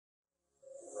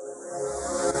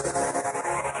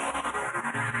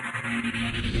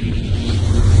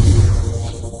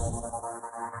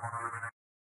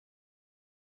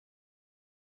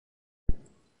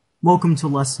Welcome to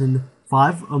lesson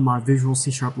 5 of my Visual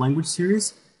C# language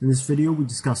series. In this video we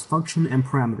discuss function and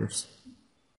parameters.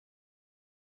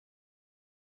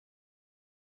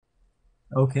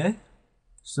 Okay,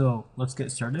 so let's get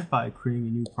started by creating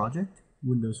a new project,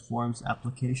 Windows Forms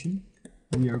application.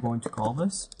 We are going to call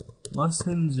this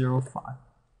lesson 05.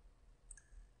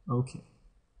 Okay.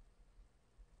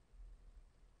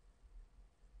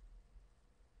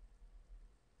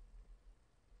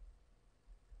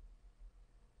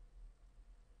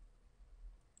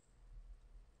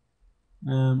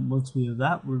 And once we have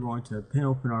that, we're going to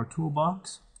open our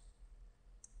toolbox.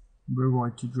 We're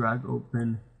going to drag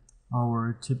open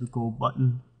our typical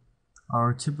button,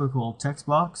 our typical text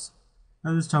box,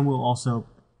 and this time we'll also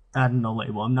add in a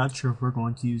label. I'm not sure if we're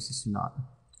going to use this or not.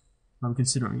 I'm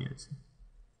considering it.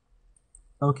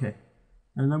 Okay,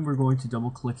 and then we're going to double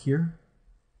click here.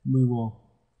 We will,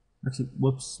 actually,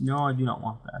 whoops, no, I do not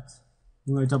want that.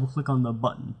 We're going to double click on the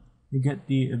button to get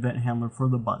the event handler for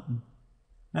the button.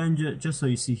 And just so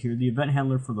you see here, the event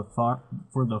handler for the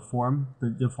form, the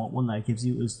default one that it gives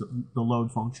you is the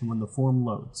load function when the form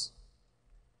loads.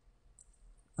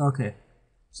 Okay,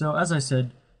 so as I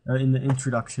said in the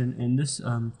introduction, in this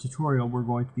tutorial we're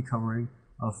going to be covering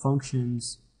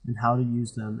functions and how to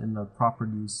use them and the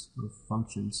properties of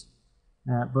functions.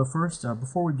 But first,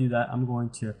 before we do that, I'm going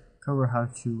to cover how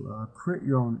to create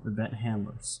your own event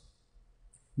handlers.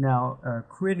 Now,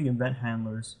 creating event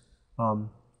handlers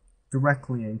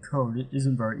directly in code, it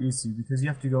isn't very easy because you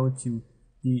have to go into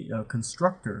the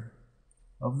constructor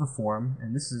of the form,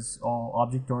 and this is all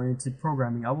object-oriented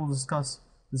programming. I will discuss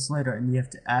this later, and you have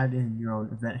to add in your own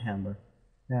event handler,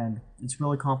 and it's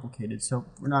really complicated, so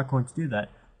we're not going to do that.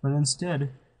 But instead,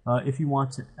 if you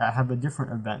want to have a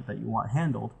different event that you want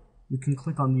handled, you can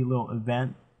click on the little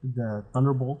event, the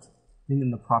Thunderbolt thing in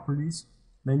the properties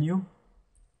menu,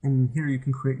 and here you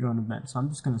can create your own event. So I'm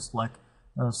just going to select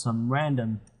some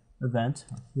random event,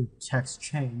 text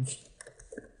changed,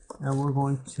 and we're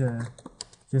going to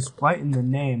just write in the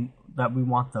name that we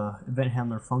want the event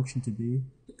handler function to be,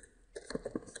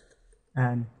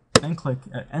 and then click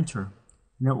enter,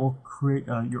 and it will create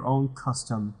your own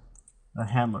custom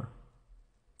handler.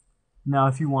 Now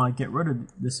if you want to get rid of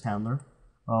this handler,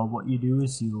 what you do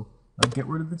is you get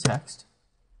rid of the text,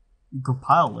 you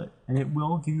compile it, and it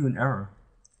will give you an error,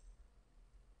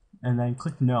 and then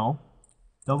click no,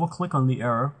 double click on the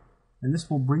error, and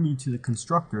this will bring you to the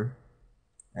constructor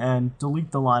and delete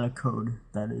the line of code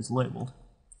that is labeled.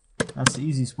 That's the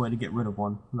easiest way to get rid of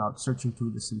one without searching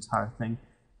through this entire thing.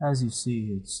 As you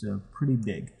see, it's pretty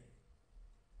big.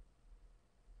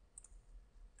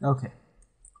 Okay,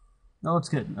 now let's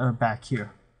get back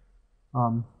here.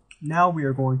 Now we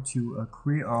are going to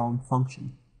create our own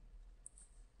function,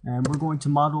 and we're going to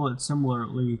model it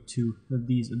similarly to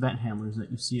these event handlers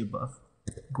that you see above.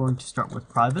 We're going to start with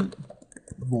private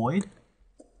void,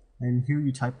 and here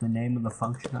you type the name of the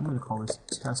function. I'm going to call this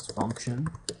test function.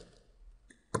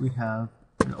 We have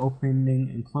an opening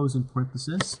and closing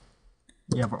parenthesis.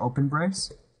 We have our open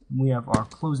brace, and we have our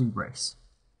closing brace.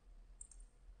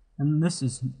 And this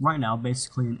is right now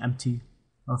basically an empty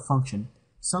function.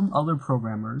 Some other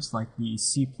programmers, like the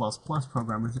C++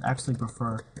 programmers, actually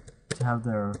prefer to have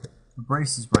their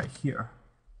braces right here,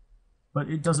 but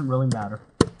it doesn't really matter.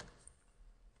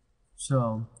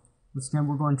 So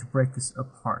we're going to break this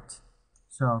apart.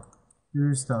 So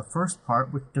here's the first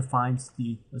part, which defines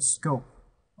the scope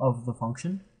of the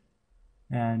function,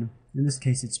 and in this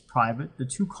case it's private. The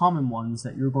two common ones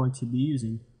that you're going to be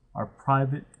using are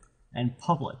private and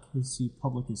public. You see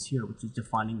public is here, which is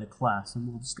defining the class, and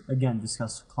we'll again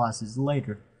discuss classes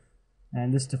later.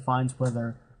 And this defines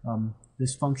whether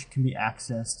this function can be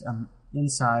accessed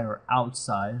inside or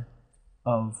outside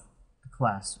of the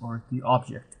class or the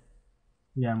object.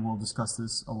 Yeah, and we'll discuss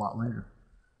this a lot later.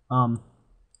 And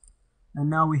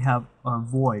now we have our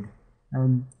void,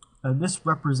 and this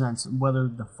represents whether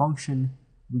the function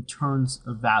returns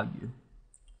a value.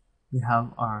 We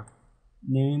have our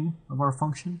name of our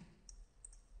function,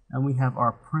 and we have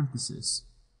our parentheses.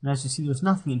 And as you see, there's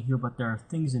nothing in here, but there are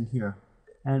things in here.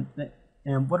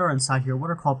 And what are inside here? What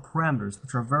are called parameters,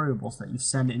 which are variables that you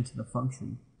send into the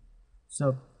function.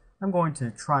 So I'm going to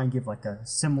try and give like a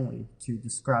simile to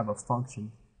describe a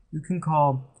function. You can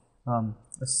call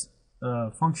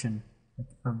a function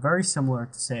very similar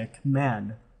to, say, a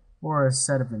command or a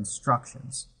set of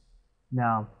instructions.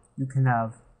 Now, you can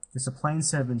have just a plain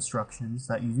set of instructions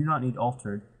that you do not need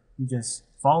altered. You just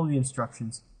follow the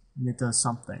instructions and it does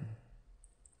something.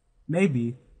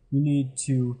 Maybe you need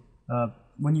to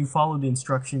when you follow the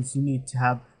instructions, you need to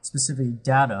have specific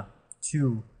data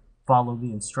to follow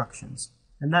the instructions.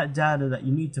 And that data that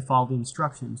you need to follow the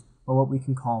instructions are what we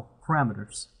can call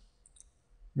parameters.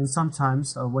 And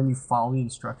sometimes when you follow the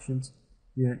instructions,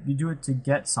 you do it to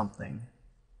get something.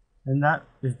 And that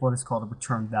is what is called a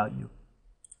return value.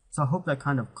 So I hope that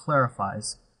kind of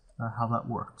clarifies how that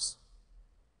works.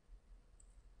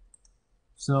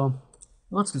 So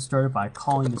let's get started by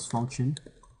calling this function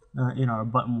in our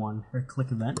button 1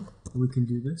 click event. We can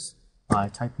do this by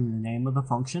typing the name of the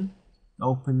function,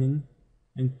 opening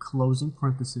and closing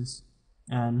parentheses,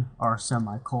 and our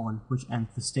semicolon, which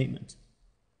ends the statement.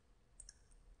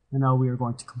 And now we are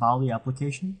going to compile the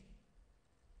application.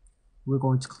 We're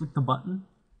going to click the button,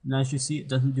 and as you see, it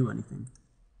doesn't do anything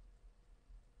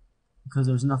because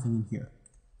there's nothing in here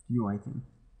to do anything.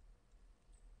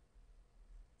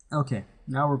 Okay,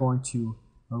 now we're going to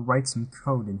write some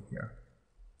code in here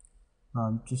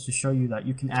just to show you that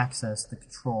you can access the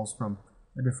controls from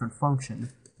a different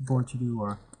function. We're going to do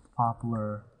our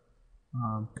popular,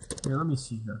 here, let me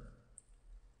see here.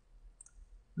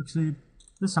 Actually,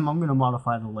 this time I'm going to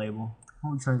modify the label.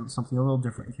 I'm going to try something a little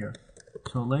different here.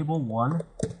 So label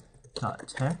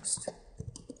 1.text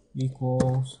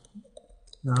equals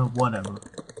whatever.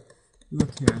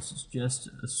 Look here, this is just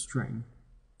a string.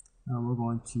 Now we're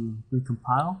going to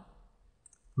recompile,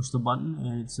 push the button,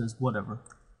 and it says whatever.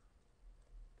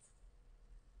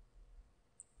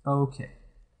 Okay,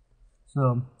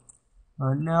 so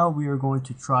now we are going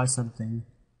to try something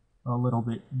a little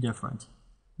bit different.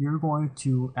 We are going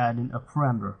to add in a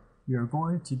parameter. We are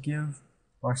going to give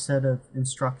our set of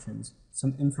instructions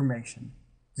some information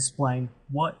displaying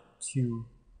what to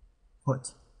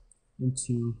put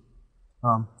into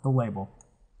the label.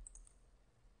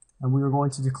 And we are going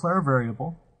to declare a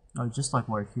variable, just like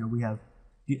right here. We have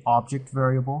the object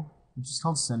variable, which is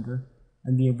called sender,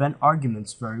 and the event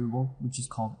arguments variable, which is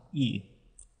called e.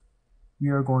 We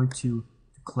are going to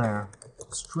declare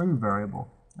a string variable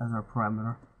as our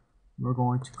parameter. We're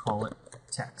going to call it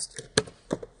text.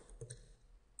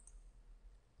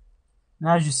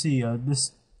 Now, as you see,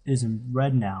 this is in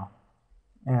red now,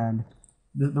 and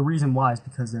the reason why is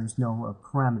because there's no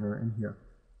parameter in here.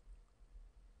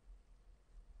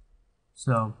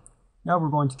 So now we're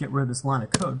going to get rid of this line of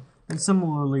code, and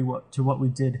similarly to what we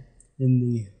did in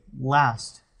the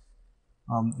last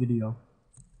video,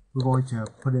 we're going to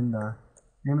put in the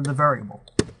name of the variable.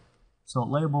 So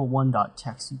label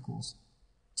 1.text equals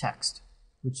text,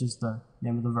 which is the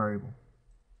name of the variable.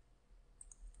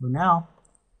 So now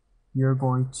you're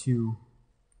going to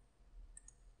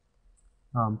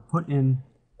put in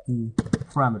the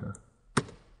parameter.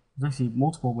 There's actually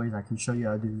multiple ways I can show you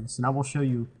how to do this, and I will show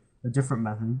you a different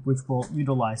method which will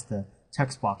utilize the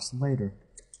text box later.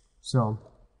 So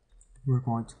we're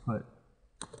going to put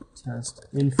test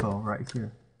info right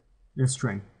here, the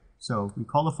string. So we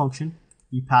call the function,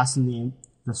 we pass in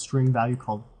the string value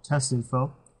called test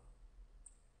info.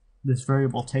 This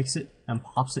variable takes it and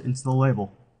pops it into the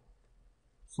label.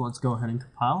 So let's go ahead and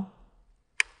compile.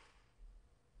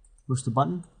 Push the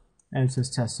button, and it says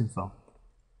test info.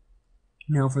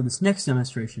 Now for this next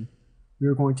demonstration, we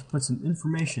are going to put some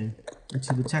information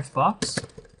into the text box.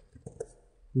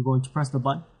 We're going to press the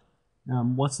button.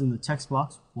 What's in the text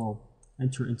box will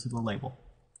enter into the label.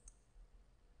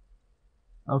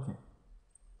 Okay,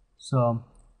 so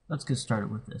let's get started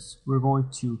with this. We're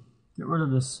going to get rid of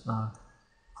this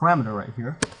parameter right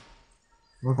here.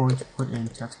 We're going to put in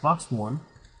text box 1.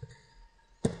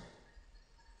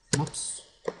 Whoops.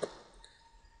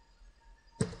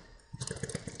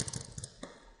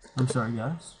 I'm sorry,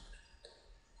 guys.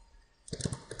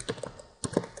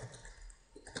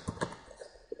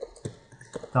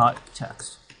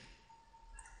 .text.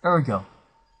 There we go.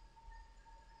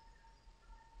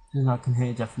 Does not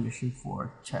contain a definition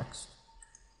for text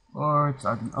or its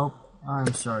argument. Oh,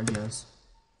 I'm sorry, guys.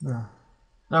 There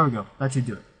we go. That should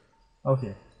do it.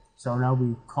 Okay. So now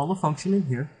we call the function in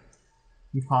here.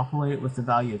 We populate it with the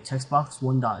value of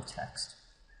textbox1.text,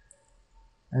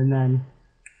 and then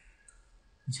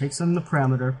it takes in the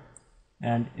parameter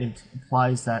and it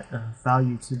applies that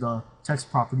value to the text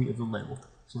property of the label.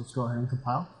 So let's go ahead and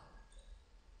compile.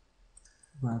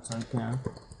 That's like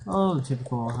oh, the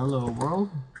typical hello world.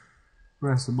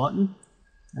 Press the button,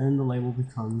 and the label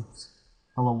becomes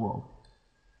hello world.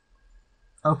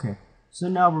 Okay, so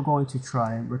now we're going to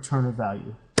try and return a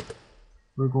value.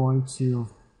 We're going to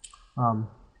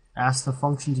ask the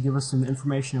function to give us some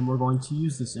information, and we're going to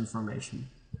use this information.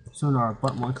 So in our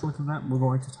button 1 click event, we're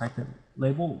going to type in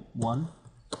label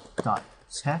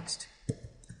 1.text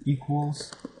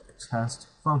equals test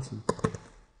function.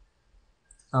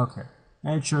 Okay,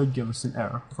 and it should give us an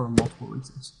error for multiple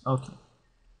reasons. Okay.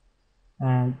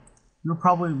 And you're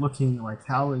probably looking like,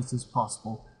 how is this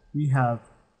possible? We have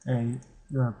a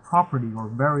property or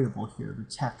variable here, the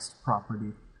text property,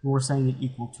 and we're setting it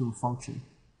equal to a function.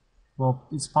 Well,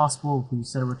 it's possible we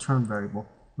set a return variable,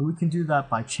 and we can do that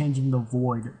by changing the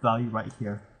void value right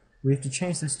here. We have to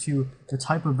change this to the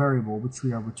type of variable which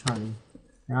we are returning,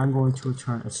 and I'm going to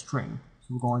return a string.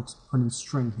 So we're going to put in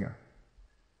string here.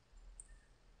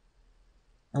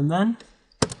 And then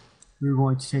we're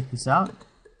going to take this out,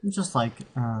 just like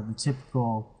the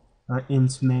typical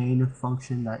int main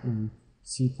function that in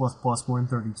C++ more than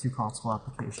 32 console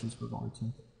applications we're going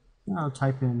to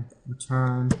type in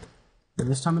return, and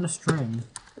this time in a string,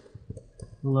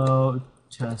 hello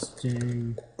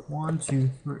testing 1 2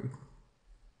 3.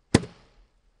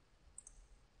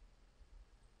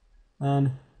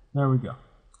 And there we go.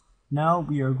 Now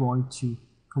we are going to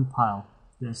compile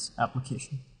this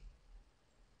application.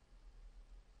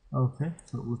 Okay,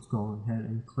 so let's go ahead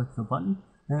and click the button,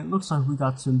 and it looks like we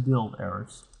got some build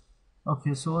errors.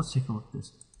 Okay, so let's take a look at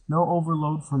this. No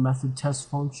overload for method test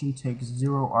function takes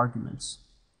 0 arguments.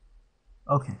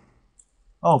 Okay.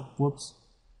 Oh, whoops.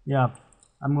 Yeah,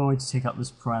 I'm going to take out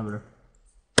this parameter.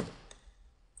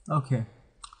 Okay.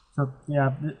 So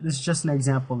yeah, this is just an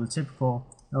example of the typical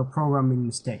programming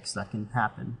mistakes that can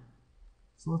happen.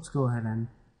 So let's go ahead and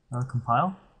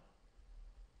compile.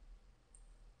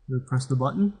 We press the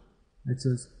button. It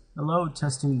says, hello,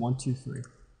 testing 1 2 3.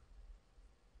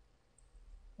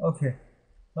 Okay,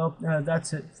 well,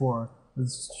 that's it for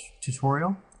this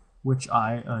tutorial, which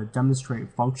I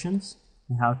demonstrate functions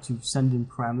and how to send in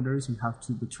parameters and how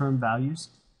to return values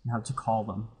and how to call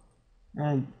them.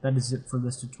 And that is it for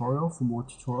this tutorial. For more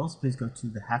tutorials, please go to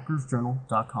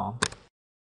thehackersjournal.com.